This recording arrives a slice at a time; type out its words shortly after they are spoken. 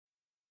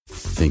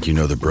Think you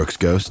know the Brooks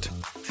Ghost?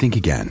 Think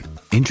again.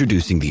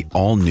 Introducing the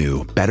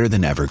all-new,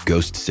 better-than-ever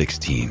Ghost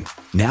 16.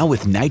 Now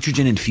with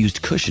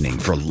nitrogen-infused cushioning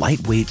for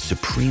lightweight,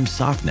 supreme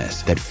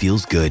softness that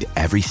feels good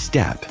every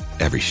step,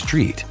 every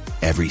street,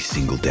 every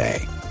single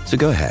day. So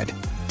go ahead,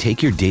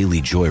 take your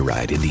daily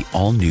joyride in the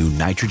all-new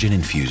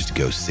nitrogen-infused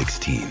Ghost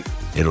 16.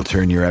 It'll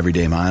turn your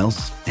everyday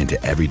miles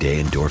into everyday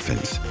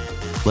endorphins.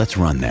 Let's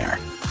run there.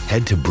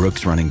 Head to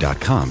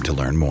brooksrunning.com to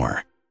learn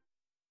more.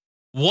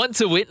 Want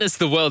to witness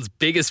the world's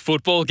biggest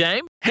football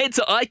game? Head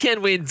to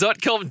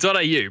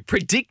iCanWin.com.au,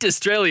 predict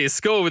Australia's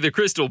score with a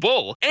crystal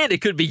ball, and it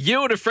could be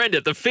you and a friend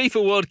at the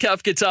FIFA World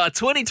Cup Qatar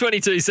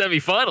 2022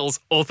 semi-finals,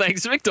 all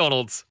thanks to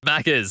McDonald's.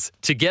 Maccas,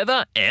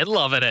 together and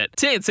loving it.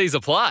 TNCs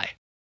apply.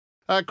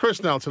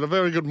 Chris Nelson, a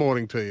very good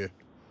morning to you.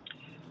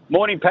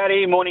 Morning,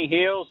 Paddy. Morning,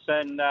 Heels.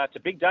 And it's a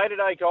big day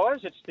today, guys.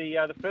 It's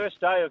the first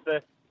day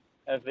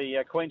of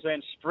the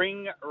Queensland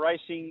Spring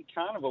Racing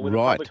Carnival with a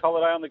public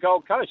holiday on the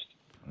Gold Coast.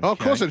 Okay. Oh, of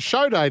course, it's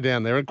show day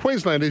down there, and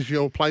Queensland is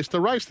your place to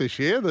race this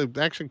year. The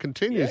action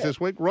continues this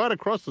week right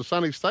across the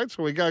sunny state,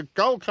 so we go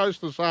Gold Coast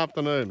this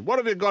afternoon. What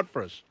have you got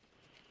for us?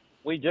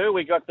 We do.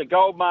 We got the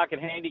Gold Market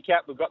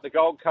Handicap. We've got the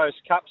Gold Coast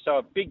Cup, so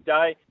a big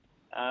day,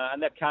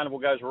 and that carnival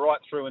goes right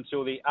through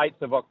until the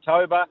 8th of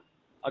October.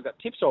 I've got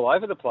tips all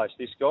over the place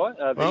this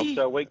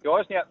week,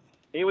 guys. Now,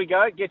 here we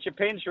go. Get your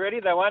pens ready.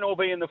 They won't all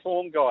be in the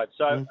form guide.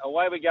 So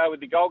away we go with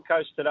the Gold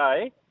Coast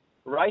today.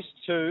 Race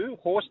 2,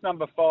 horse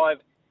number 5,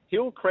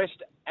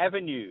 Hillcrest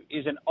Avenue,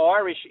 is an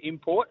Irish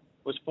import,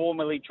 was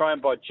formerly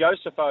trained by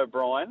Joseph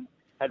O'Brien,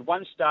 had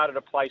one start at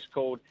a place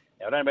called,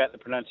 I don't know about the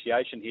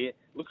pronunciation here,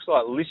 looks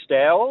like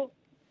Listowel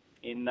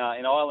in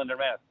Ireland,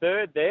 around a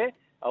third there.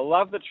 I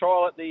love the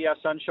trial at the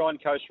Sunshine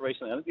Coast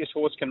recently. I think this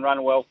horse can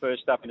run well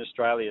first up in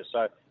Australia.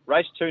 So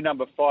race 2,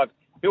 number 5,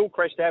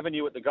 Hillcrest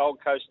Avenue at the Gold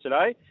Coast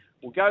today.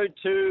 We'll go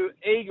to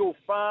Eagle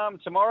Farm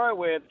tomorrow,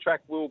 where the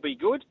track will be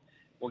good.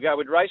 We'll go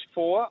with race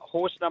 4,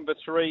 horse number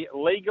 3,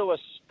 Legal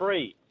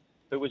Esprit,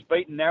 who was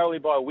beaten narrowly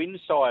by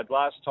Windside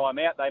last time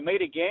out. They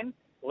meet again.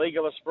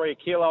 Legal Esprit,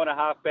 1.5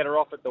 kilos better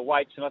off at the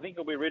weights, and I think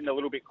he'll be ridden a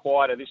little bit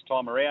quieter this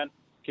time around.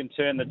 Can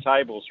turn the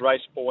tables.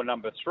 Race 4,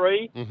 number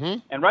 3.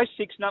 And race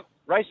 6,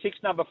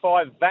 number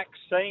 5,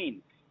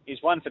 Vaccine,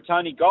 is one for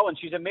Tony Gollan.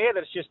 She's a mare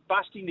that's just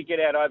busting to get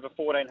out over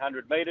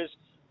 1,400 metres.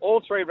 All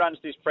 3 runs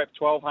this prep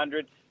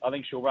 1,200. I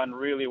think she'll run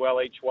really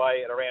well each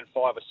way at around $5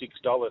 or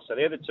 $6. So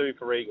they're the 2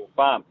 for Eagle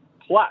Farm.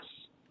 Plus,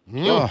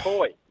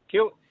 Kilcoy.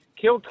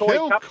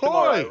 Kilcoy Cup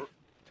tomorrow.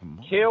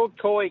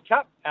 Kilcoy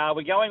Cup.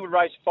 We're going with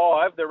race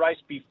 5, the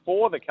race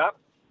before the Cup.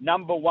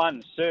 Number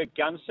 1, Sir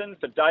Gunson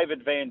for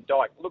David Van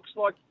Dyke. Looks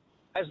like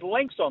has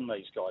lengths on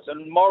these guys,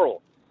 and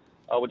moral,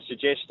 I would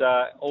suggest,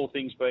 all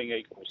things being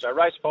equal. So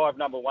race 5,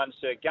 number 1,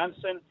 Sir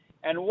Gunson.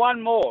 And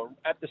one more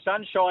at the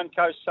Sunshine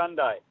Coast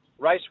Sunday.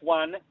 Race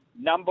 1,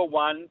 number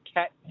 1,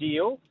 Cat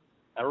Deal.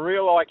 A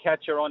real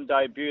eye-catcher on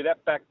debut.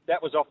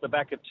 That was off the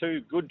back of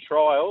 2 good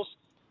trials.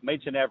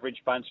 Meets an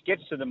average bunch,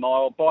 gets to the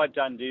mile, by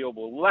done deal,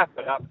 will lap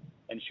it up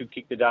and should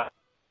kick the day.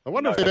 I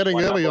wonder if they're betting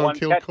early on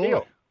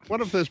Kilcoy.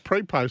 What if there's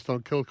pre-post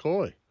on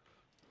Kilcoy?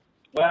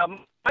 Well,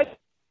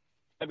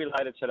 maybe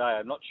later today.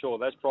 I'm not sure.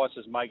 Those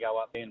prices may go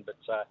up then, but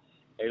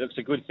it looks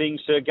a good thing,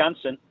 Sir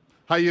Gunson.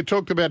 Hey, you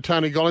talked about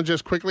Tony Gollan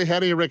just quickly. How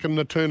do you reckon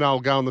Natuna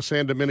will go on the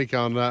San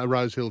Domenico on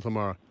Rose Hill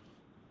tomorrow?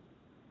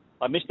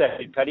 I missed that,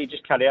 Paddy.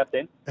 Just cut out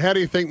then. How do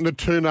you think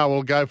Natuna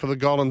will go for the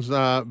Gollan's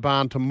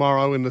barn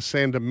tomorrow in the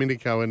San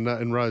Domenico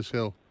in Rose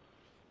Hill?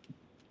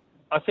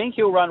 I think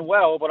he'll run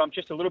well, but I'm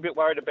just a little bit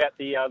worried about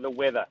the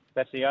weather.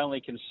 That's the only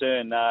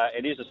concern.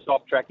 It is a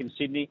stop track in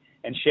Sydney,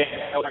 and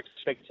Shell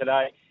expect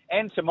today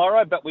and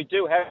tomorrow, but we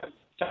do have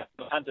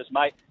Hunter's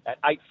mate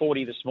at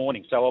 8:40 this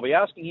morning, so I'll be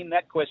asking him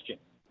that question.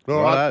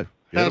 All right.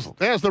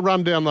 How's the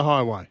run down the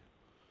highway?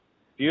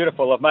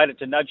 Beautiful. I've made it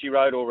to Nudgee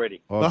Road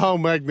already. Oh,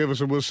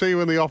 magnificent. We'll see you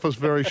in the office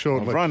very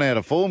shortly. I've run out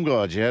of form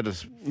guides. You had to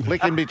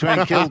flick in between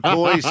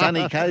Kilcoy,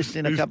 Sunny Coast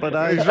in a couple of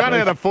days. He's run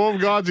out of form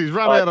guides. He's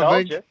run out of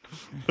ink.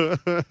 I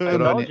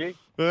told you.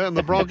 And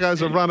the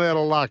Broncos have run out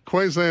of luck.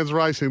 Queensland's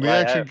racing. The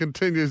action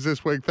continues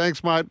this week.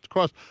 Thanks, mate.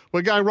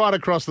 We're going right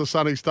across the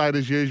sunny state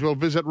as usual.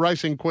 Visit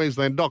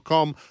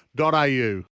racingqueensland.com.au.